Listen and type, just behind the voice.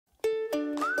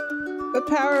The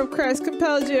power of Christ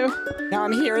compelled you. Now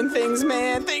I'm hearing things,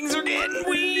 man. Things are getting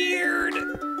weird.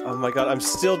 Oh my god, I'm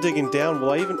still digging down. Will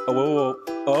I even... Oh, whoa, whoa.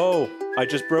 Oh, I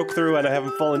just broke through and I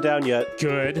haven't fallen down yet.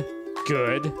 Good.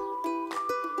 Good.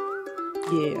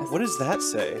 Yes. What does that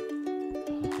say?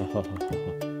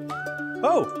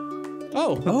 Oh!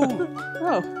 Oh.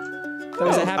 Oh. That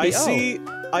was a happy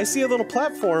I see a little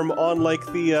platform on like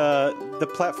the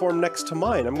platform next to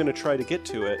mine. I'm gonna try to get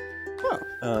to it. Oh.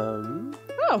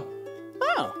 Oh.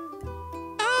 Oh.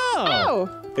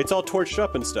 Oh. It's all torched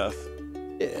up and stuff.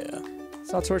 Yeah.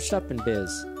 It's all torched up in biz.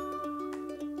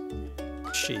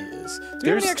 She is. Do we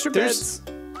have any extra beds?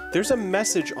 There's a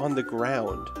message on the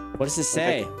ground. What does it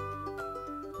say? Okay.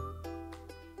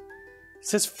 It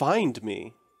says find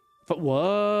me. But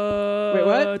what? Wait,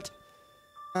 what?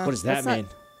 What does that That's mean?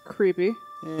 not creepy.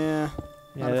 Yeah.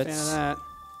 Yeah, Not a fan that's... of that.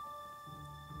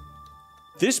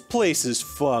 This place is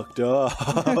fucked up.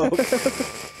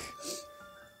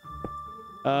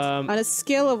 On a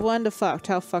scale of 1 to fucked,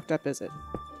 how fucked up is it?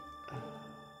 Oh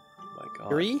my god.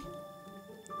 3?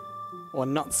 Or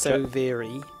not so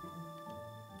very.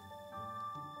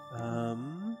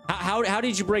 How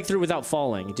did you break through without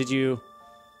falling? Did you...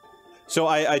 So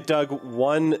I dug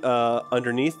one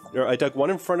underneath, or I dug one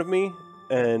in front of me,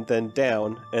 and then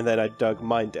down, and then I dug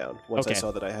mine down once I Okay.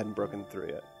 saw that I hadn't broken through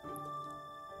yet.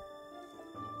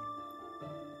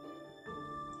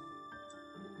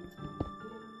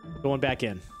 Going back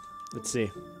in. Let's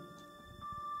see.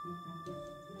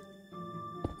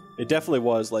 It definitely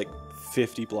was like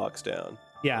 50 blocks down.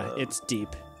 Yeah, it's deep.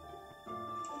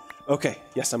 Okay,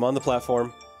 yes, I'm on the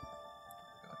platform.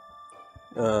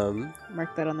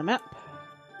 Mark that on the map.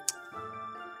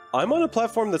 I'm on a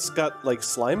platform that's got like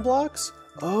slime blocks.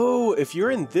 Oh, if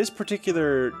you're in this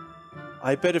particular...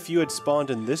 I bet if you had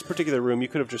spawned in this particular room, you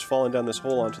could have just fallen down this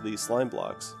hole onto these slime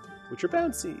blocks, which are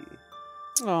bouncy.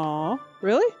 Aw.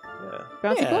 Really? Yeah.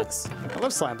 Bouncy Yeah. blocks? I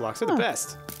love slime blocks. They're the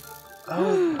best.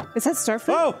 Is that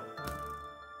starfruit? Oh!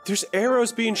 There's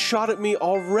arrows being shot at me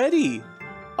already!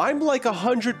 I'm like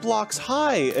 100 blocks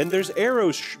high, and there's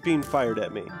arrows being fired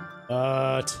at me.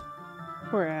 But...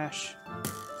 Poor Ash.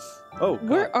 Oh, God.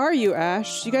 Where are you,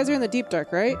 Ash? You guys are in the deep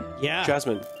dark, right? Yeah.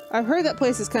 Jasmine, I've heard that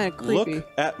place is kind of creepy. look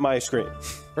at my screen.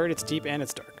 Heard it's deep and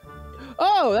it's dark.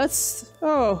 Oh, that's...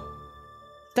 Oh.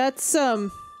 That's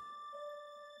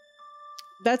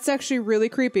actually really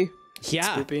creepy.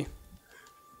 Yeah. Creepy.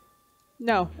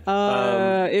 No.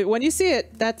 When you see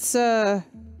it, that's It's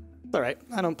alright.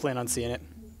 I don't plan on seeing it.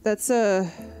 that's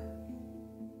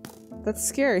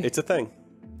scary. It's a thing.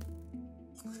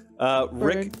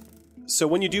 Rick, so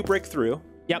when you do break through,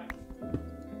 Yep.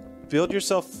 build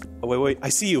yourself... Oh, wait, I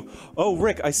see you. Oh,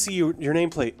 Rick, I see your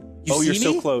nameplate. You you're see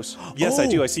so me? close. Yes, I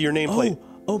do. I see your nameplate.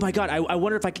 Oh my god, I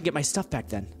wonder if I can get my stuff back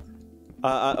then.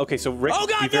 Okay, so Rick, Oh,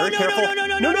 God, be very no, careful.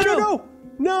 no.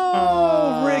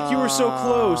 No, Rick, you were so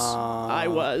close. I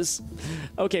was.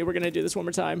 Okay, we're gonna do this one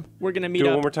more time. We're gonna meet Do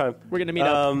up. it one more time. We're gonna meet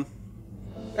up.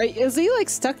 Is he like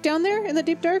stuck down there in the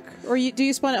deep dark, or do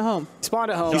you spawn at home?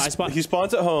 Spawned at home. No, I spawned. He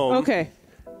spawns at home. Okay.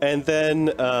 And then,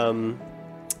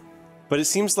 but it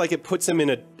seems like it puts him in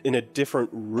a different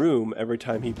room every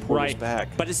time he portals Right. back.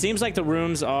 But it seems like the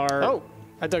rooms are Oh,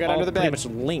 I dug out all under the pretty bed. much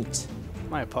linked.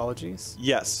 My apologies.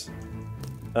 Yes.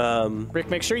 Rick,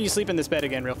 make sure you sleep in this bed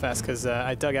again real fast, because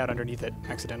I dug out underneath it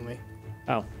accidentally.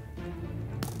 Oh.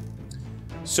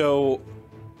 So,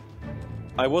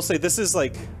 I will say this is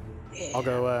like, I'll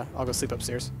go sleep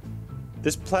upstairs.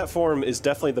 this platform is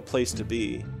definitely the place to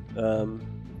be.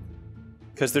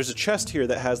 Because there's a chest here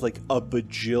that has like a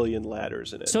bajillion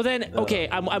ladders in it. So then, okay,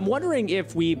 I'm wondering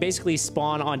if we basically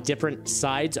spawn on different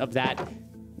sides of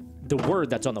the word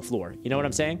that's on the floor. You know what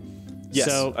I'm saying? yes,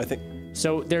 So, I think.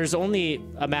 so there's only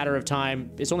a matter of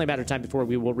time. It's only a matter of time before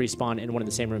we will respawn in one of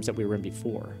the same rooms that we were in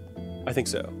before. I think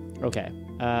so. Okay.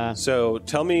 So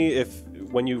tell me if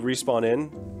when you respawn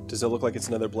in, does it look like it's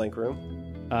another blank room?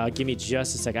 Give me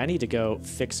just a sec. I need to go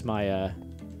fix my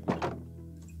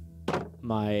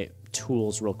my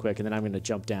tools real quick, and then I'm going to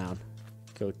jump down.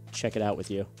 Go check it out with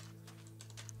you.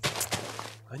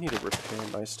 I need to repair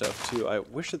my stuff too. I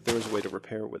wish that there was a way to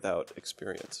repair without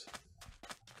experience.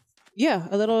 Yeah,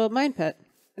 a little mine pet,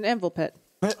 an anvil pet.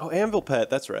 Oh, anvil pet.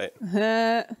 That's right.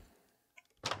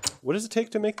 What does it take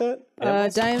to make that?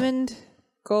 Anvils? Diamond,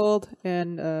 gold,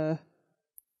 and iron.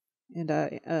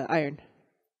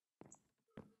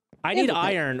 I need Anvil pet.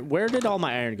 iron. Where did all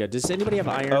my iron go? Does anybody have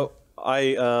iron? Oh,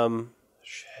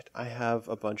 shit. I have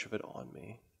a bunch of it on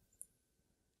me.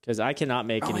 Because I cannot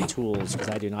make any tools because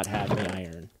I do not have any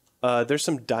iron. There's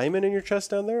some diamond in your chest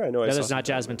down there. I know. I No, saw there's some not.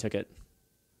 Jasmine diamond. took it.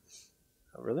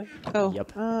 Oh, really? Oh.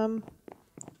 Yep.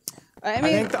 I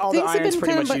mean, I think all the things have iron's been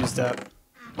pretty kind much of, used up.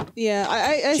 Yeah,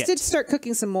 I Shit. did start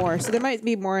cooking some more, so there might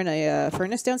be more in a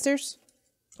furnace downstairs.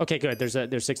 Okay, good.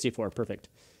 There's 64. Perfect.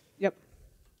 Yep.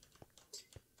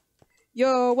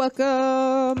 You're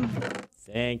welcome.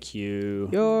 Thank you.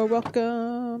 You're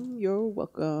welcome. You're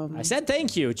welcome. I said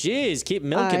thank you. Jeez, keep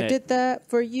milking I it. did that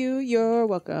for you. You're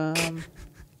welcome.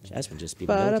 Jasmine just be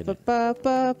milking it.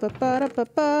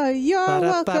 Ba-da-ba-ba-ba-ba-ba-ba. You're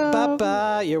welcome.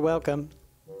 Ba-da-ba-ba-ba, you're welcome.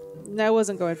 I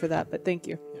wasn't going for that, but thank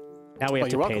you. Now we have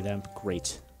to you're pay welcome. them.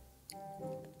 Great.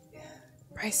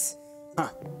 Bryce. Huh.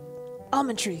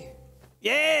 Almond tree.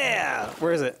 Yeah!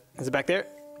 Where is it? Is it back there?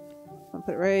 I'll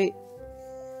put it right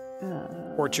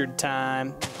Orchard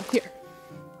time. here.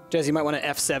 Jez, you might want to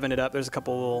F7 it up. There's a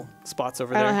couple little spots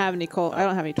over I there. don't have any coal. I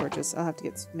don't have any torches. I'll have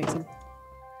to make some.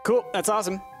 Cool. That's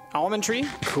awesome. Almond tree.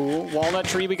 Cool. Walnut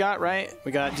tree we got, right?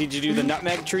 Did you do the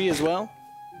nutmeg tree as well?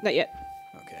 Not yet.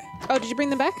 Okay. Oh, did you bring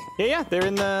them back? Yeah. They're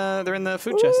in the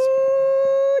food chest.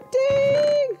 Ooh,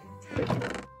 dang!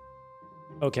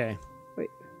 Okay. Wait.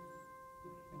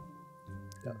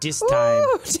 This time.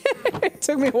 Ooh, it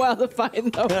took me a while to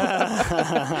find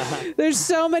them. There's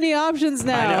so many options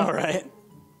now. I know, right?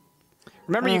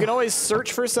 Remember, you can always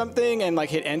search for something and like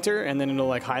hit enter, and then it'll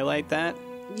like highlight that.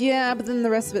 Yeah, but then the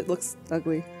rest of it looks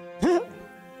ugly.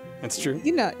 That's true.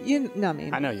 You know what I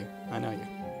mean. I know you. I know you.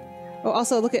 Oh,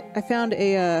 also look I found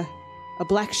a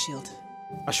black shield.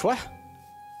 A schwa?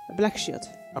 A black shield.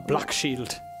 A black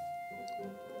shield.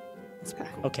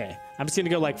 Okay. I'm just going to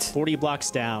go like 40 blocks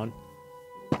down.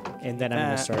 And then I'm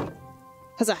going to start.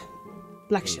 Huzzah!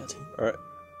 Black shield. All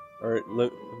right.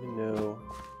 Let me know.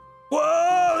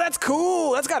 Whoa, that's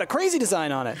cool. That's got a crazy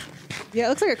design on it. Yeah, it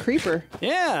looks like a creeper.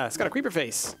 Yeah, it's got a creeper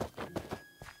face.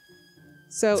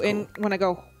 So when I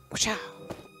go, wha-chow,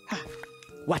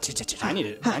 Watch it. I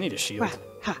need a shield.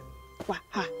 ha, wah,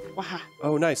 ha, wah, ha.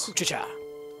 Oh, nice. Cha-cha.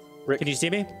 Can you see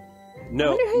me?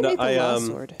 No, I wonder how you no, made the law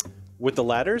sword. with the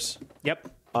ladders, Yep.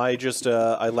 I just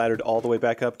I laddered all the way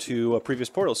back up to a previous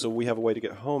portal, so we have a way to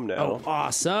get home now. Oh,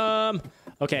 awesome.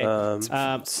 Okay.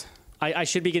 I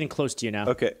should be getting close to you now.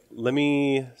 Okay, let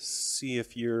me see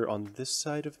if you're on this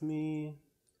side of me.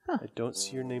 Huh. I don't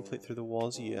see your nameplate through the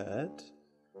walls yet.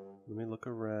 Let me look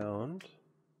around.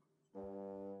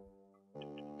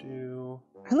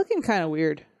 I'm looking kind of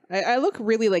weird. I look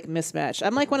really like mismatched.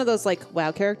 I'm like one of those like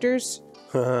WoW characters.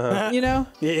 You know?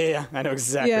 Yeah. I know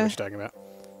exactly Yeah. what you're talking about.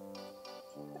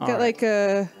 Got like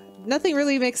nothing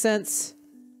really makes sense,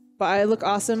 but I look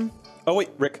awesome. Oh wait,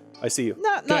 Rick, I see you.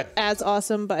 Not as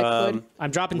awesome, but I could.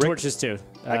 I'm dropping torches too.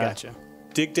 I gotcha.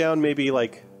 Dig down maybe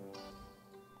like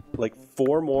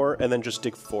 4 more, and then just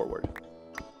dig forward.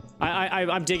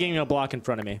 I'm digging a block in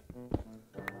front of me,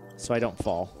 so I don't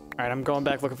fall. All right, I'm going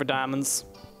back looking for diamonds.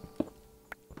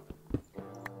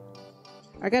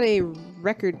 I got a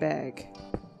record bag.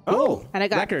 Oh, And I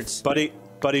got Records.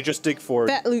 Buddy, just dig forward.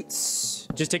 fat loots.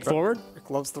 Just dig forward. Rick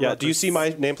loves the Yeah, do you records. see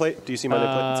my nameplate? Do you see my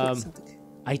nameplate? Something.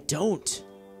 I don't.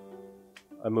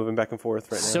 I'm moving back and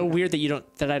forth right now. So weird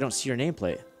that I don't see your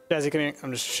nameplate. Jazzy, come here.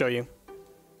 I'm just show you.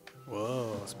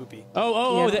 Whoa, spoopy.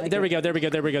 Oh, Yeah, I there we get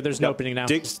go. There's an opening now.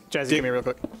 Dig, Jazzy, dig, come here real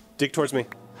quick. dig towards me.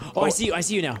 Oh, I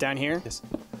see you now. Down here. Yes.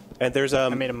 And there's I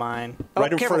made a mine.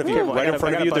 Right in front of you. Right in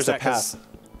front of you, there's a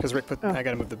Because Rick put. I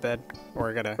gotta move the bed, or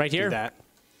I gotta Right here? do that.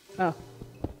 Oh.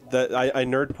 that I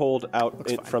nerd pulled out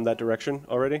fine. from that direction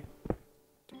already.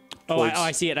 Oh,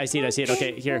 I see it.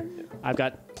 Okay, here. I've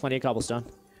got plenty of cobblestone.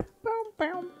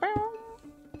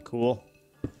 Cool.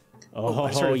 Oh,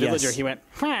 I heard a villager. yes. He went.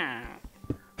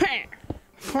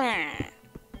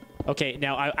 Okay,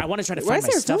 now I want to try to Why find is my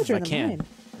there a stuff if villager I in the can. mine?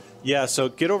 Yeah, so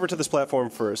get over to this platform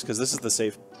first, because this is the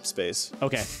safe space.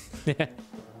 Okay.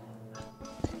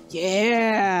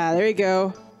 Yeah, there you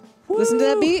go. Listen to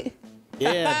that beat.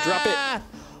 Yeah, drop it.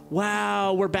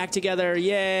 Wow, we're back together.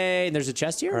 Yay. And there's a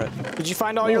chest here? All right. Did you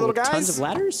find all your Whoa, little guys? Tons of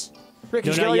ladders? Rick,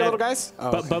 No, did you not get all your yet. little guys?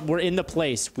 Oh, But we're in the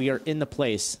place. We are in the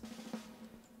place.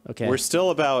 Okay. We're still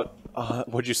about,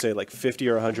 what'd you say, like 50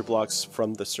 or 100 blocks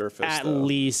from the surface. At though.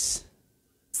 least.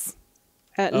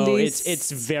 At Oh, least.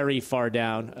 it's very far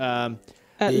down.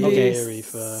 At okay. least. very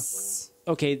far.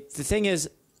 Okay, the thing is,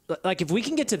 like, if we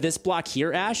can get to this block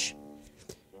here, Ash,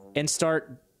 and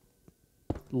start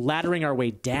laddering our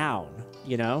way down,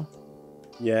 you know?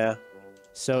 Yeah.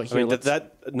 So I here, mean, let's...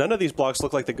 none of these blocks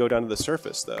look like they go down to the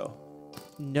surface, though.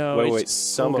 No, Wait, it's- wait,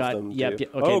 some oh, of God. them Yep, do.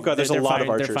 yep, okay. Oh, God, there's a They're lot of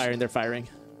firing, archers. They're firing.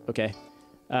 Okay.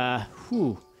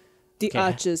 Whew. The Okay.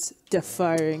 archers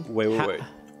defiring. Wait.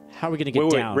 How are we going to get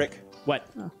Wait, down? Rick. What?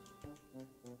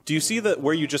 Do you see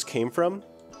where you just came from?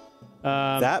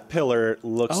 That pillar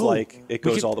looks oh, like it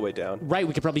we goes could- all the way down. Right,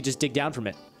 we could probably just dig down from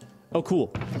it. Oh,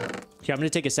 cool. Here, I'm going to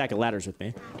take a sack of ladders with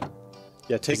me.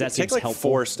 Yeah, take that seems like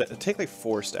helpful. take like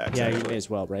 4 stacks. Yeah, you actually. may as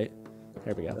well, right?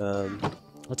 There we go.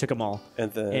 I took them all.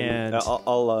 And then And-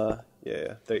 I'll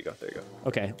yeah. There you go.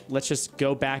 Okay, let's just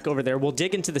go back over there. We'll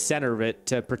dig into the center of it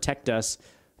to protect us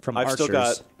from I've archers. still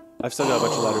got a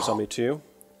bunch of ladders on me too.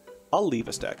 I'll leave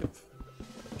a stack of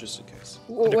just in case.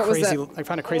 What was that? I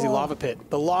found a crazy lava pit.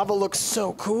 The lava looks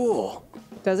so cool.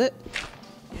 Does it?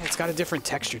 Yeah, it's got a different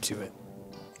texture to it.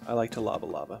 I like to lava.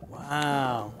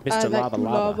 Wow. I Mr. like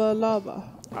Lava. lava.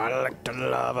 I like to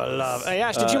lava. Hey,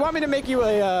 Ash, did you want me to make you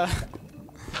a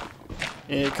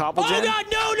cobble Oh gen? God!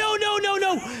 No!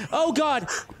 Oh God!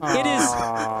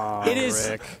 It is.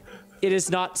 Rick. It is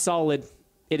not solid.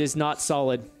 It is not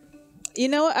solid. You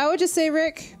know what? I would just say,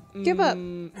 Rick, give up.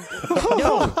 No,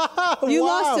 You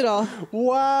lost it all.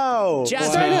 Wow.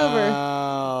 Jasmine. Start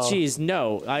over. Jeez,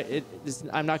 no.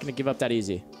 I'm not going to give up that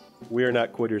easy. We are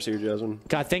not quitters here, Jasmine.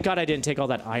 God, thank God I didn't take all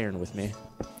that iron with me.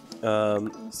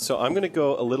 So I'm gonna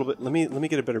go a little bit. Let me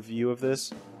get a better view of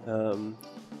this,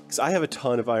 because I have a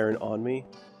ton of iron on me,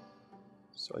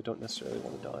 so I don't necessarily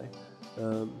want to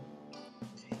die.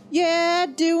 Yeah,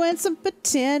 doing some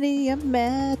Botania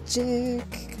magic,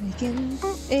 making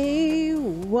a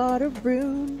water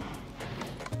rune.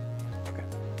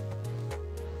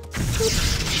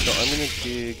 So I'm gonna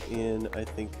dig in. I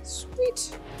think.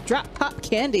 Sweet. Drop pop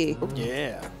candy.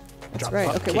 Yeah. That's right.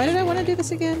 Okay, why did I want to do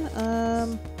this again?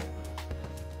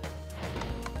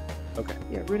 Okay.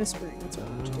 Yeah, Runa Spring. That's what I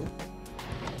want to do.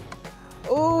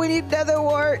 Oh, we need nether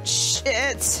wart.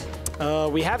 Shit.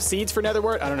 We have seeds for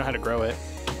netherwort. I don't know how to grow it.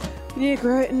 We need to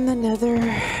grow it in the nether.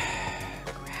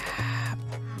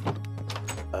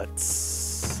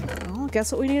 Well,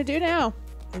 guess what we need to do now?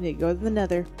 We need to go to the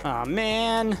nether. Aw,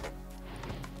 man.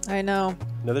 I know.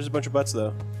 No, there's a bunch of butts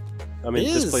though. I mean,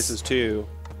 It this is. place is too,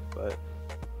 but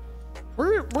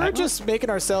We're just making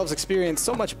ourselves experience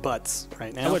so much butts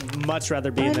right now. I would much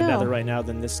rather be I in the know. nether right now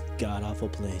than this god-awful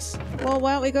place. Well,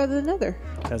 why don't we go to the nether?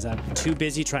 Because I'm too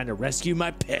busy trying to rescue my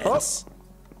pets.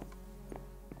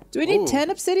 Do we need Ooh.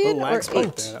 10 obsidian Little or lag spike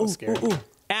 8? there. That was scary.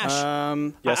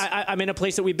 Ash, yes. I'm in a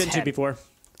place that we've been to 10. before.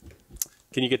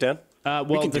 Can you get down? Well,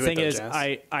 can the do it thing though, is, Jazz.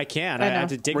 I can. I I know. have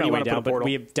to dig Where my do you way wanna put down, a but portal?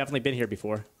 we have definitely been here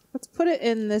before. Let's put it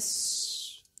in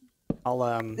this I'll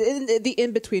in the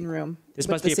in-between room. This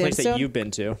with must the be a place that sandstone. you've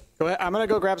been to. go ahead. I'm gonna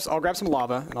go grab. I'll grab some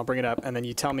lava and I'll bring it up, and then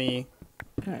you tell me.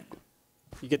 All right.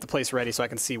 You get the place ready so I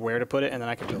can see where to put it, and then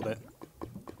I can build it.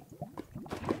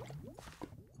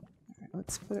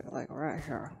 Let's put it like right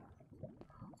here.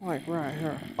 Like right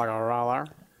here. Like a roller.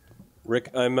 Rick,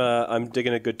 I'm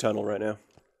digging a good tunnel right now.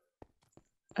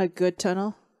 A good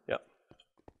tunnel. Yeah.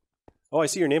 Oh, I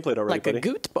see your nameplate already, Like buddy. a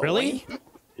goot boy. Really?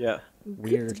 Yeah.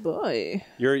 Weird. Good boy.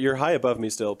 You're high above me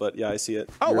still, but yeah, I see it.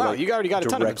 Oh, You're, wow, like, you already got a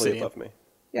ton of directly obsidian. above me.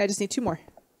 Yeah, I just need 2 more.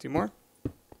 2 more.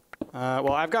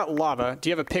 Well, I've got lava. Do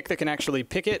you have a pick that can actually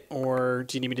pick it, or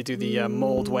do you need me to do the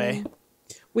mold way?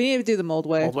 We need to do the mold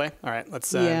way. Mold way. All right.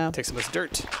 Let's Yeah. take some of this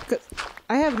dirt. 'Cause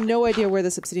I have no idea where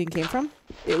this obsidian came from.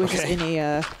 It was just Okay. in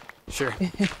a Sure.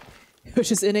 it was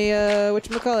just in a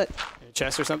whatchamacallit. In a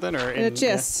chest or something, or In a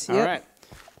chest, Yeah. yep. All right.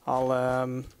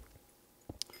 I'll.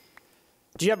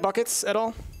 Do you have buckets at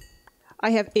all?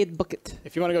 I have a bucket.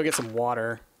 If you want to go get some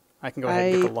water, I can go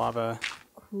ahead and get the lava.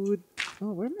 Where'd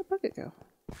my bucket go?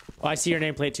 Oh, I see your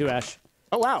nameplate too, Ash.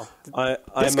 Oh wow! I'm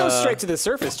This goes straight to the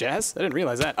surface, Jazz. I didn't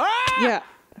realize that. Ah! Yeah.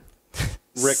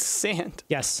 Rick. Sand.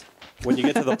 Yes. When you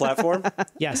get to the platform,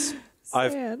 Yes.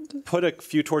 I've Sand. put a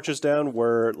few torches down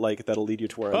where like that'll lead you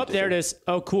to where. Oh, I'm there it digging. is.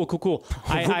 Oh, cool.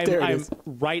 There it I'm is.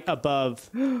 right above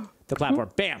the platform.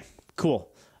 Bam. Cool.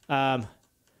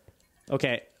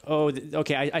 Okay. Oh,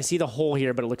 okay. I see the hole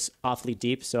here, but it looks awfully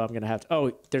deep, so I'm gonna have to.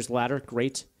 Oh, there's a ladder.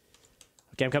 Great.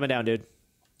 Okay, I'm coming down, dude.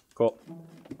 Cool.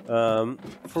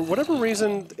 For whatever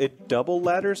reason, it double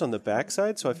ladders on the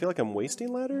backside, so I feel like I'm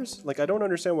wasting ladders. Like I don't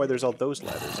understand why there's all those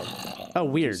ladders on. Oh,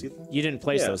 weird. You didn't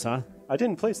place Yeah. those, huh? I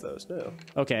didn't place those. No.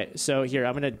 Okay, so here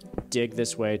I'm gonna dig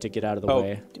this way to get out of the Oh,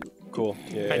 way. cool.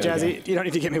 Yeah. Hey, yeah, Jazzy, you don't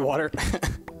need to get me water.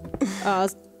 I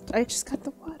just got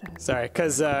the water. Sorry,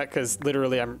 because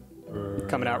literally I'm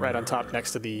coming out right on top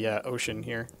next to the ocean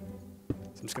here. So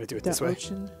I'm just gonna do it this way.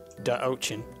 Ocean. The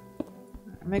ocean.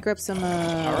 I'm gonna grab some.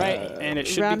 All right, and it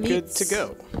should raw be good meats to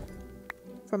go.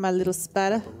 for my little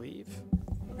spider. I believe.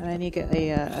 And I need to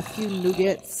get a few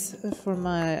nuggets for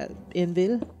my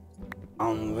anvil.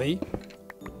 Only.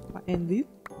 My anvil.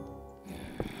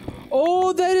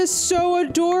 Oh, that is so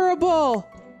adorable!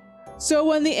 So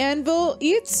when the anvil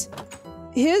eats,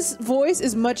 his voice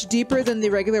is much deeper than the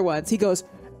regular ones. He goes,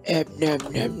 "Em, nom,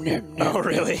 nom, nom, nom." Oh,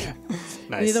 really? And the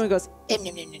Nice. other one goes,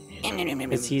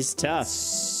 He's tough.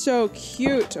 so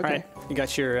cute. Okay. All right, you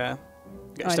got your I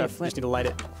need stuff. You flint. just need to light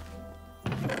it.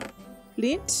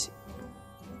 flint,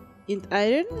 and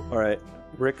iron. All right,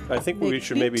 Rick. I think we Make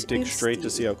should maybe flint dig and straight to steel.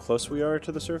 see how close we are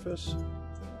to the surface.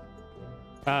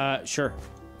 Sure.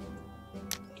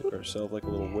 Give ourselves like a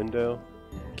little window.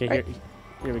 Okay,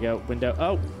 here we go. Window.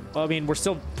 Oh, well, I mean, we're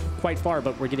still quite far,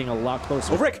 but we're getting a lot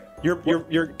closer. Oh, Rick,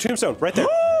 your tombstone right there.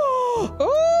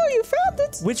 Oh, you found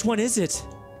it! Which one is it?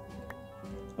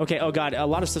 Okay. Oh God, a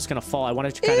lot of stuff's gonna fall. I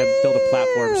wanted to kind of build a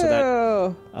platform so that. Ew.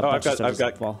 Oh, I've got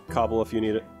doesn't fall. cobble if you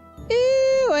need it.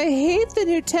 Ew, I hate the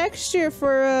new texture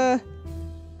for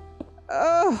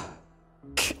oh.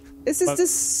 This is What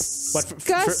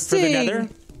disgusting. for the Nether?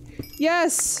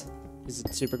 Yes. Is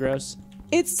it super gross?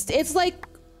 It's like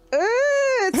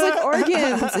it's like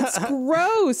organs. It's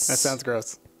gross. That sounds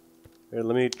gross. Here,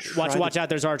 let me try Watch out!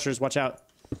 There's archers. Watch out!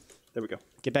 There we go.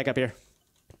 Get back up here.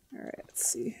 All right, let's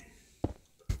see.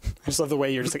 I just love the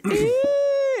way you're just like,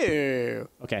 ew.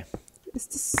 Okay. It's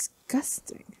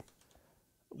disgusting.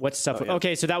 What stuff? Oh, yeah.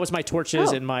 Okay, so that was my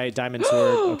torches Oh. and my diamond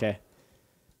sword. Okay.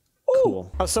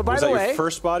 Cool. Oh, so by Was the that way, your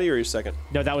first body or your second?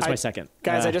 No, that was my second.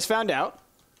 guys, I just found out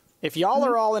if y'all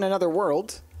are all in another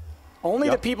world, only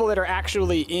Yep. the people that are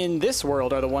actually in this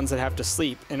world are the ones that have to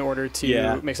sleep in order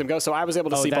to make them go. So I was able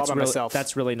to sleep all by myself.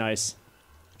 That's really nice.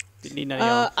 Didn't need none of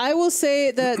y'all. I will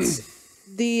say that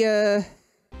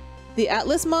the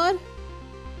Atlas mod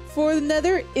for the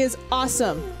Nether is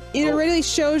awesome. It already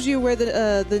shows you where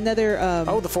the Nether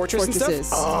Oh, the fortress and stuff?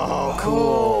 is. Oh,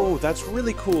 Oh, that's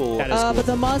really cool. That is cool. But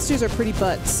the monsters are pretty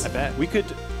butts. I bet. We could.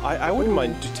 I wouldn't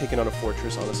mind taking on a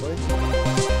fortress, honestly.